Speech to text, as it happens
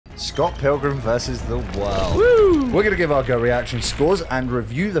Scott Pilgrim versus the World. Woo! We're going to give our Go reaction scores and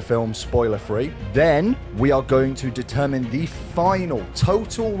review the film spoiler-free. Then we are going to determine the final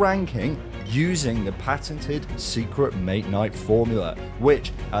total ranking using the patented secret mate night formula,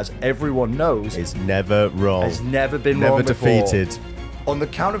 which, as everyone knows, is never wrong. Has never been wrong Never defeated. Before. On the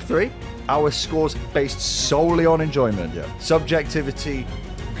count of 3, our scores based solely on enjoyment. Yeah. Subjectivity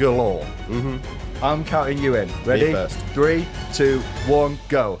galore. I'm counting you in. Ready? Me first. 3, 2, 1,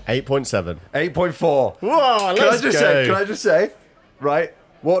 go. 8.7. 8.4. Whoa, let's go. Can I just say, right?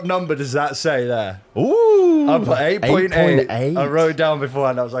 What number does that say there? Ooh. I put 8.8. 8.8. I wrote down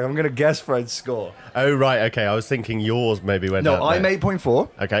beforehand. I was like, I'm going to guess Fred's score. Oh, right. Okay. I was thinking yours maybe went No, up I'm there. 8.4.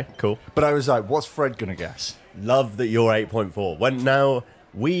 Okay, cool. But I was like, what's Fred going to guess? Love that you're 8.4. When now,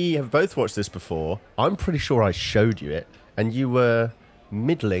 we have both watched this before. I'm pretty sure I showed you it, and you were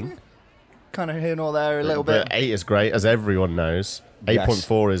middling. Kind of here nor there a little bit. But 8 is great, as everyone knows. Yes.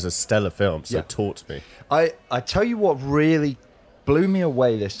 8.4 is a stellar film, so Yeah. talk to me. I tell you what really blew me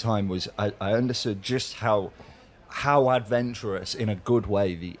away this time was I understood just how adventurous in a good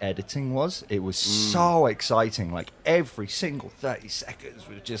way the editing was. It was so exciting. Like every single 30 seconds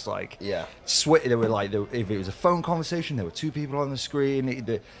was just like There were like if it was a phone conversation, there were 2 people on the screen.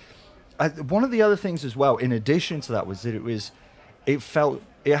 One of the other things as well, in addition to that, was that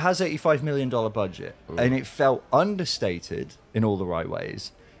it has $85 million budget, and it felt understated in all the right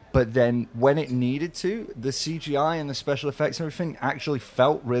ways. But then when it needed to, the CGI and the special effects and everything actually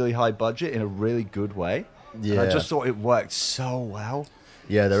felt really high budget in a really good way. Yeah. And I just thought it worked so well.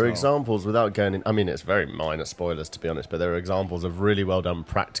 Yeah, there are examples, without going in... I mean, it's very minor spoilers, to be honest, but there are examples of really well-done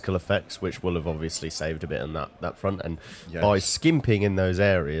practical effects, which will have obviously saved a bit on that front. And by skimping in those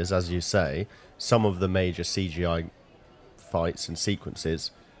areas, as you say, some of the major CGI fights and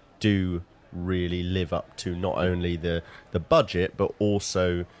sequences do really live up to not only the budget, but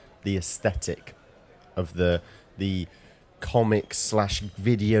also the aesthetic of the comic /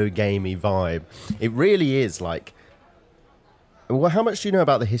 video gamey vibe. It really is like... Well, how much do you know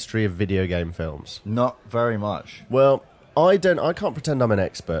about the history of video game films? Not very much. Well, I can't pretend I'm an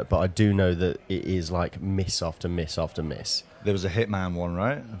expert, but I do know that it is like miss after miss after miss. There was a Hitman one,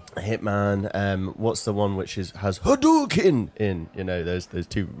 right? Hitman. What's the one which has Hadouken in? You know, those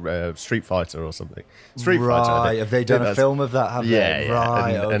 2 Street Fighter or something. Street Fighter. I think. Have they done a film of that? Have they? Yeah.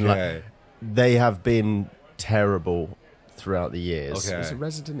 Right. And okay. like, they have been terrible throughout the years. Okay. Was it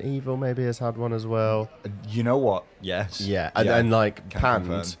Resident Evil maybe has had one as well? You know what? Yes. Yeah, and like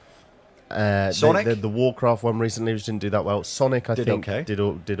panned. Sonic, the Warcraft one recently, which didn't do that well. Sonic, I think, did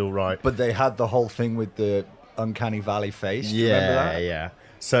all right. But they had the whole thing with the Uncanny Valley face. Do you remember that? Yeah.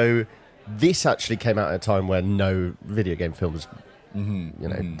 So this actually came out at a time where no video game films,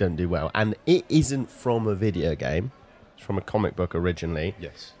 don't do well, and it isn't from a video game; it's from a comic book originally.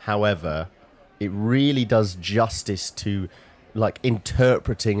 Yes. However, it really does justice to like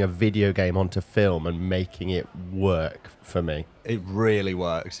interpreting a video game onto film and making it work for me. It really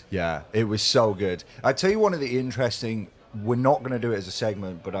worked. Yeah, it was so good. I tell you, one of the interesting. We're not going to do it as a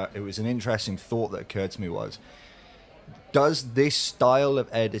segment, but it was an interesting thought that occurred to me was, does this style of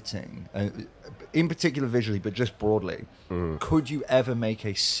editing, in particular visually, but just broadly, could you ever make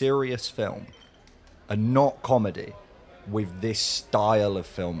a serious film, a not comedy, with this style of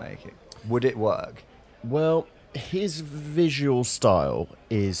filmmaking? Would it work? Well, his visual style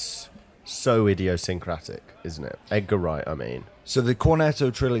is so idiosyncratic, isn't it? Edgar Wright, I mean. So the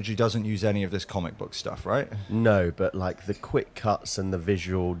Cornetto trilogy doesn't use any of this comic book stuff, right? No, but like the quick cuts and the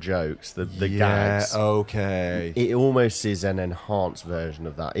visual jokes, the gags. Okay. It almost is an enhanced version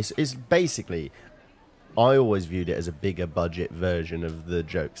of that. It's basically, I always viewed it as a bigger budget version of the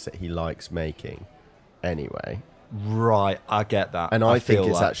jokes that he likes making anyway. Right, I get that. And I think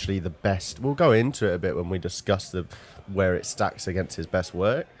it's actually the best. We'll go into it a bit when we discuss where it stacks against his best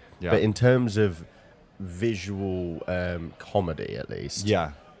work. Yeah. But in terms of visual comedy, at least,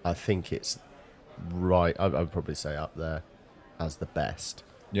 I think it's right. I'd probably say up there as the best.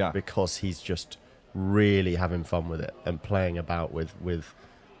 Yeah, because he's just really having fun with it and playing about with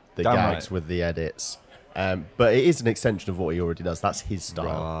the gags, with the edits. But it is an extension of what he already does. That's his style.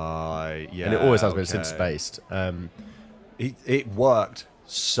 Right. Yeah. And it always has been since Spaced. It worked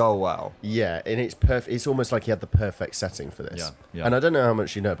so well. Yeah, and it's perfect. It's almost like he had the perfect setting for this. Yeah. And I don't know how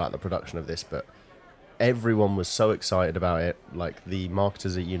much you know about the production of this, but everyone was so excited about it. Like the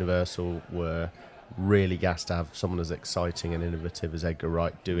marketers at Universal were really gassed to have someone as exciting and innovative as Edgar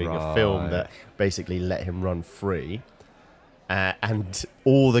Wright doing a film that basically let him run free. And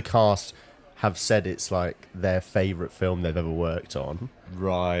all the cast have said it's like their favourite film they've ever worked on.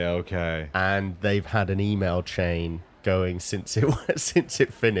 Right, okay. And they've had an email chain going since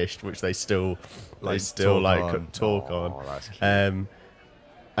it finished, which they still talk on. That's cute.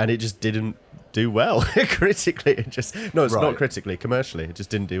 And it just didn't do well critically. It's Right. not critically, commercially. It just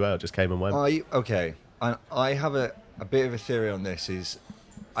didn't do well. It just came and went. Okay, and I have a bit of a theory on this. Is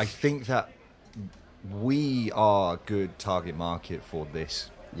I think that we are a good target market for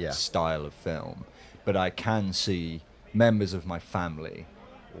this style of film, but I can see members of my family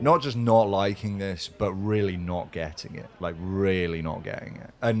not just not liking this, but really not getting it, like really not getting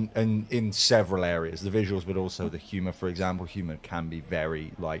it, and in several areas, the visuals, but also the humor. For example, humor can be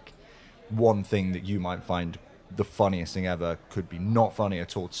very like one thing that you might find the funniest thing ever could be not funny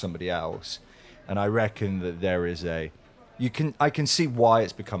at all to somebody else, and I reckon that there is I can see why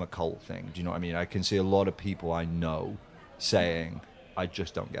it's become a cult thing. Do you know what I mean? I can see a lot of people I know saying, I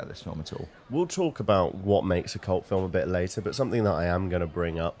just don't get this film at all. We'll talk about what makes a cult film a bit later, but something that I am going to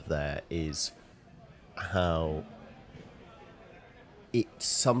bring up there is how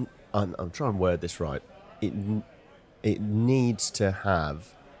I'm trying to word this right. It needs to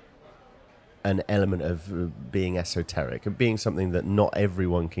have an element of being esoteric and being something that not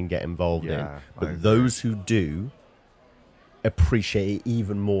everyone can get involved in, but those who do appreciate it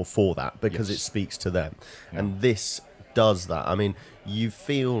even more for that because it speaks to them. And this does that. I mean, you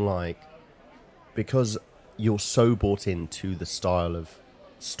feel like because you're so bought into the style of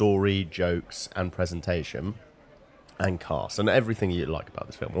story, jokes, and presentation, and cast, and everything you like about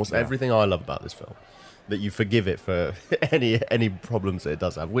this film, also everything I love about this film, that you forgive it for any problems that it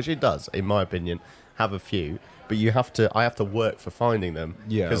does have, which it does, in my opinion, have a few. But I have to work for finding them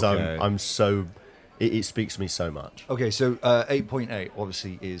because I'm so. It speaks to me so much. Okay, so 8.8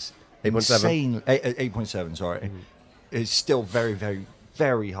 obviously is 8.7. 8.7, sorry. It's still very, very,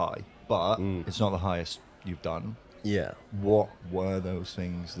 very high, but it's not the highest you've done. Yeah. What were those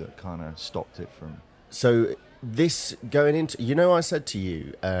things that kind of stopped it from? So this going into, I said to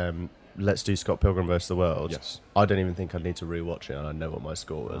you, let's do Scott Pilgrim vs. the World. Yes. I don't even think I'd need to rewatch it, and I know what my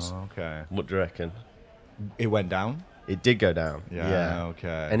score was. Oh, okay. What do you reckon? It went down? It did go down. Yeah.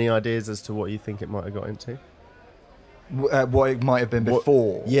 Okay. Any ideas as to what you think it might have got into? What it might have been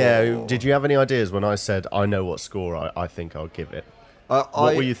before? Yeah. Did you have any ideas when I said I know what score I think I'll give it?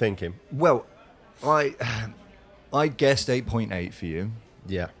 What were you thinking? Well, I guessed 8.8 for you.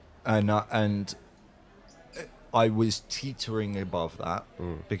 Yeah. And I was teetering above that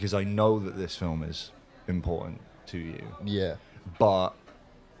because I know that this film is important to you. Yeah. But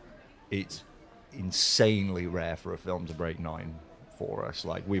it's insanely rare for a film to break 9 for us.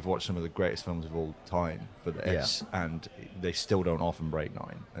 Like, we've watched some of the greatest films of all time for this, and they still don't often break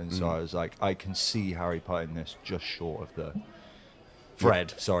 9. And so I was like, I can see Harry putting this just short of the...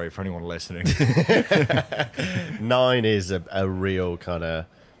 Fred, sorry for anyone listening. 9 is a real kind of...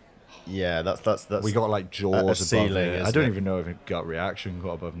 Yeah, that's we got like Jaws ceiling, above it. I don't even know if it got reaction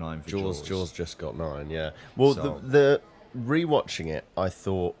got above 9 for Jaws. Jaws just got 9, yeah. Well, so. the rewatching it, I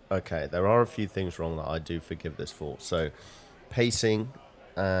thought, okay, there are a few things wrong that I do forgive this for. So, pacing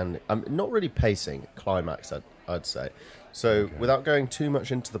and not really pacing, climax, I'd say. So, without going too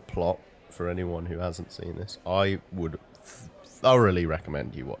much into the plot, for anyone who hasn't seen this, I would thoroughly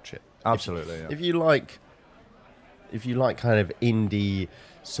recommend you watch it. Absolutely. If you like kind of indie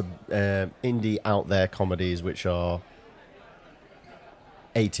out there comedies which are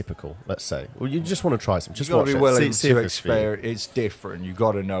atypical, let's say, well, you just want to try some, just watch it. Willing to experience. It's different. You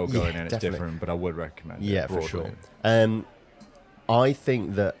got to know going in. It's definitely different, but I would recommend it. Yeah, for sure. I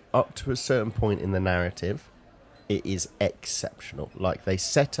think that up to a certain point in the narrative, it is exceptional. Like, they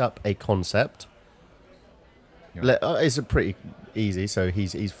set up a concept. Yeah. It's a pretty easy. So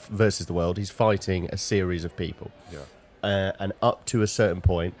he's versus the world. He's fighting a series of people. Yeah. And up to a certain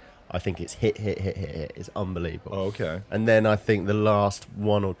point, I think it's hit. It's unbelievable. Oh, okay. And then I think the last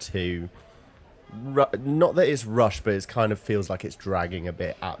one or two, not that it's rushed, but it kind of feels like it's dragging a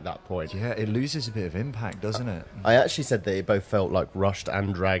bit at that point. Yeah, it loses a bit of impact, doesn't it? I actually said that it both felt like rushed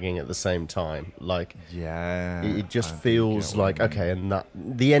and dragging at the same time. Like, yeah, it just feels like, okay, and that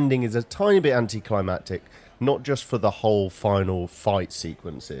the ending is a tiny bit anticlimactic, not just for the whole final fight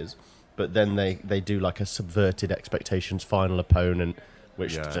sequences, but then they do like a subverted expectations final opponent,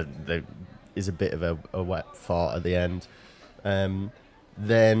 which is a bit of a wet fart at the end.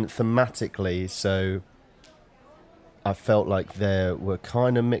 Then thematically, so I felt like there were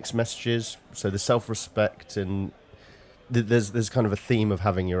kind of mixed messages. So the self-respect and there's kind of a theme of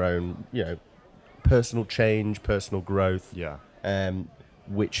having your own, personal change, personal growth. Yeah.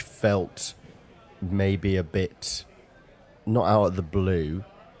 Which felt maybe a bit not out of the blue.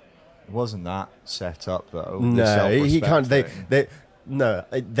 It wasn't that set up though. No, he can't. No,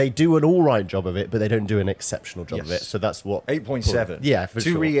 they do an all right job of it, but they don't do an exceptional job of it. So that's what 8.7. Yeah, for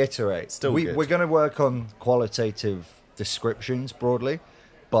to sure. reiterate, Still good. we're going to work on qualitative descriptions broadly,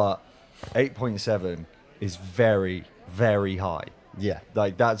 but 8.7 is very, very high. Yeah,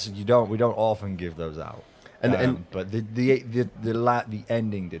 Like we don't often give those out. But the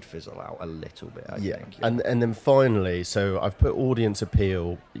ending did fizzle out a little bit, I think. Yeah. And then finally, so I've put audience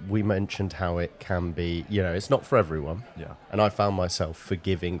appeal. We mentioned how it can be, it's not for everyone. Yeah. And I found myself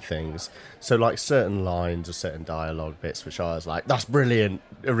forgiving things. So like certain lines or certain dialogue bits, which I was like, that's brilliant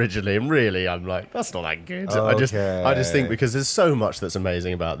originally, and really I'm like, that's not that good. Okay. I just think because there's so much that's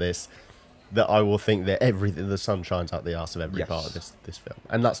amazing about this, that I will think that the sun shines out the arse of every part of this film.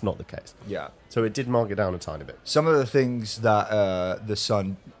 And that's not the case. Yeah. So it did mark it down a tiny bit. Some of the things that the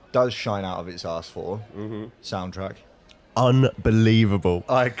sun does shine out of its arse for, soundtrack. Unbelievable.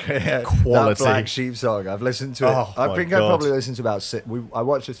 Quality. That Black Sheep song, I've listened to it. I think I probably listened to about I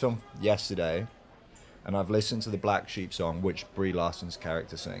watched this film yesterday, and I've listened to the Black Sheep song, which Brie Larson's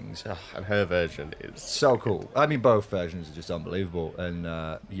character sings. And her version is so cool. I mean, both versions are just unbelievable. And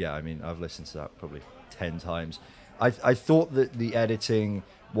I've listened to that probably 10 times. I thought that the editing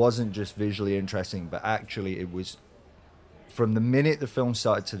wasn't just visually interesting, but actually it was, from the minute the film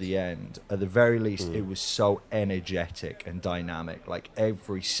started to the end, at the very least, it was so energetic and dynamic. Like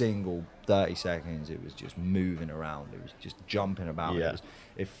every single 30 seconds, it was just moving around. It was just jumping about. Yeah.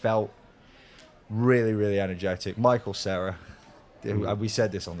 It felt really, really energetic. Michael Cera. We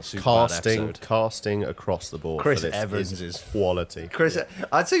said this on the Superbad episode. Casting across the board. Chris for this Evans is quality.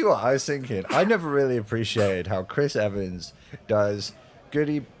 I'll tell you what I was thinking. I never really appreciated how Chris Evans does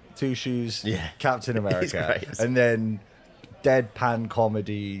Goody Two Shoes, Captain America, and then deadpan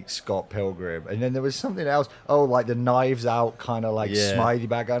comedy Scott Pilgrim, and then there was something else. Oh, like the Knives Out kind of like smiley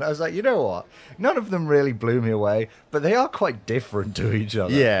background. I was like, you know what? None of them really blew me away, but they are quite different to each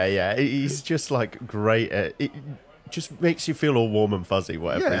other. Yeah. He's just like great at it. Just makes you feel all warm and fuzzy,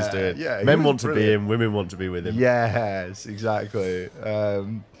 whatever he's doing. Yeah, men want to be him, women want to be with him. Yes, exactly.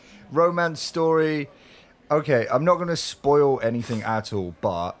 Romance story. Okay, I'm not going to spoil anything at all,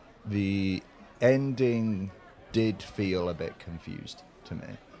 but the ending did feel a bit confused to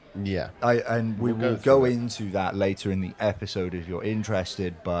me. Yeah. We will go into that later in the episode if you're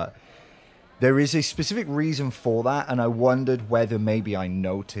interested, but there is a specific reason for that, and I wondered whether maybe I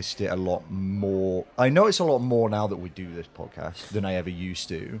noticed it a lot more. I notice a lot more now that we do this podcast than I ever used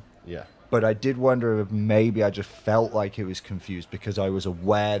to. Yeah. But I did wonder if maybe I just felt like it was confused because I was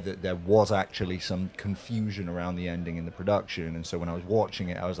aware that there was actually some confusion around the ending in the production. And so when I was watching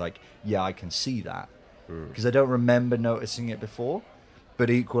it, I was like, yeah, I can see that. Because I don't remember noticing it before. But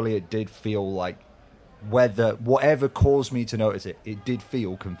equally, it did feel like whatever caused me to notice it, it did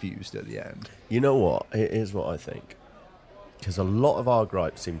feel confused at the end. You know what? Here's what I think. Because a lot of our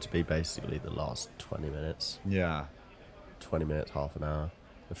gripes seem to be basically the last 20 minutes. Yeah. 20 minutes, half an hour.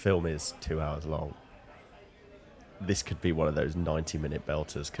 The film is 2 hours long. This could be one of those 90-minute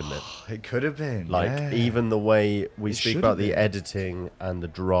belters, couldn't it? It could have been. Like, even the way we speak about the editing and the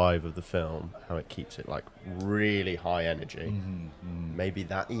drive of the film, how it keeps it, like, really high energy. Maybe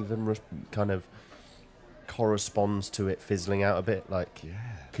that even kind of corresponds to it fizzling out a bit. Like,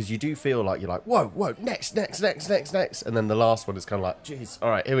 because you do feel like you're like, whoa, next. And then the last one is kind of like, geez, all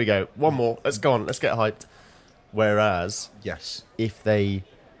right, here we go. One more. Let's go on. Let's get hyped. Whereas, if they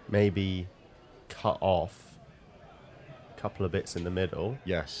maybe cut off a couple of bits in the middle,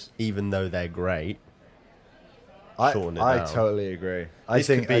 even though they're great, I totally agree. This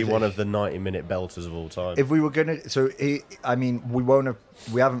could be one of the 90-minute belters of all time. If we were gonna,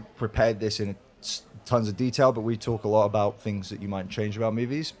 we haven't prepared this in tons of detail, but we talk a lot about things that you might change about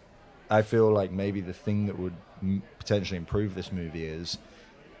movies. I feel like maybe the thing that would potentially improve this movie is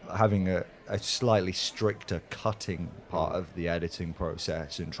having a slightly stricter cutting part of the editing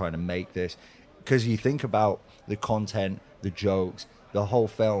process and trying to make this, because you think about the content, the jokes, the whole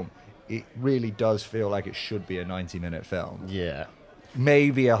film, it really does feel like it should be a 90-minute film. Yeah.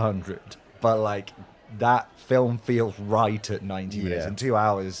 Maybe 100, but like that film feels right at 90 minutes and 2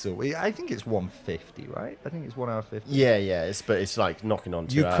 hours. So I think it's 150, right? I think it's 1 hour 50. Yeah. But it's like knocking on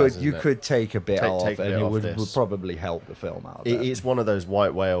 2 hours. You could take a bit off, and it would probably help the film out. It's one of those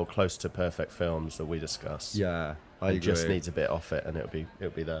white whale, close to perfect films that we discuss. Yeah. It just needs a bit off it, and it'll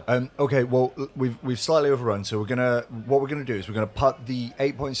be there. Okay, well, we've slightly overrun, so what we're gonna do is we're gonna put the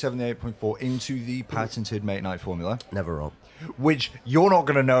 8.7 and 8.4 into the patented Mate Night formula. Never wrong. Which you're not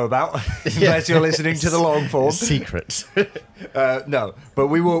gonna know about unless you're listening to the long form. Secret. No, but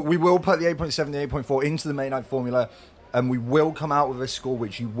we will put the 8.7 and 8.4 into the Mate Night formula, and we will come out with a score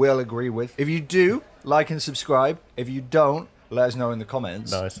which you will agree with. If you do, like and subscribe. If you don't, let us know in the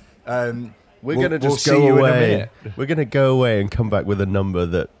comments. Nice. We're going to we'll just see go you in a away. minute. We're going to go away and come back with a number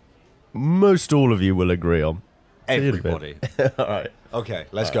that most all of you will agree on. Everybody. All right. Okay,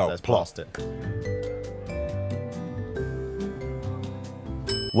 let's go. Let's Plot. blast it.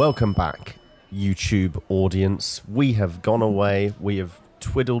 Welcome back, YouTube audience. We have gone away. We have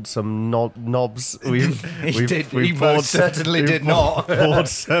twiddled some knobs. We've Certainly did not. poured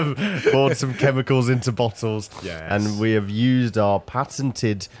some chemicals into bottles. Yes. And we have used our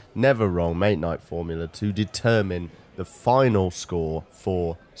patented never wrong mate night formula to determine the final score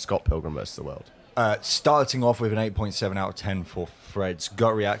for Scott Pilgrim vs. the World. Starting off with an 8.7 out of 10 for Fred's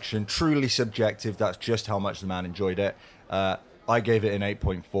gut reaction. Truly subjective. That's just how much the man enjoyed it. I gave it an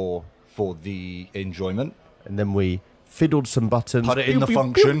 8.4 for the enjoyment. And then we fiddled some buttons. Put it in the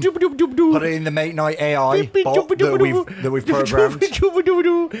function. Put it in the Mate Night AI bot that we've programmed.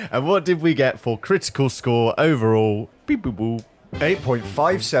 And what did we get for critical score overall?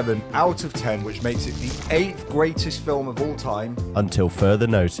 8.57 out of 10, which makes it the 8th greatest film of all time. Until further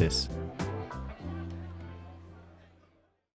notice.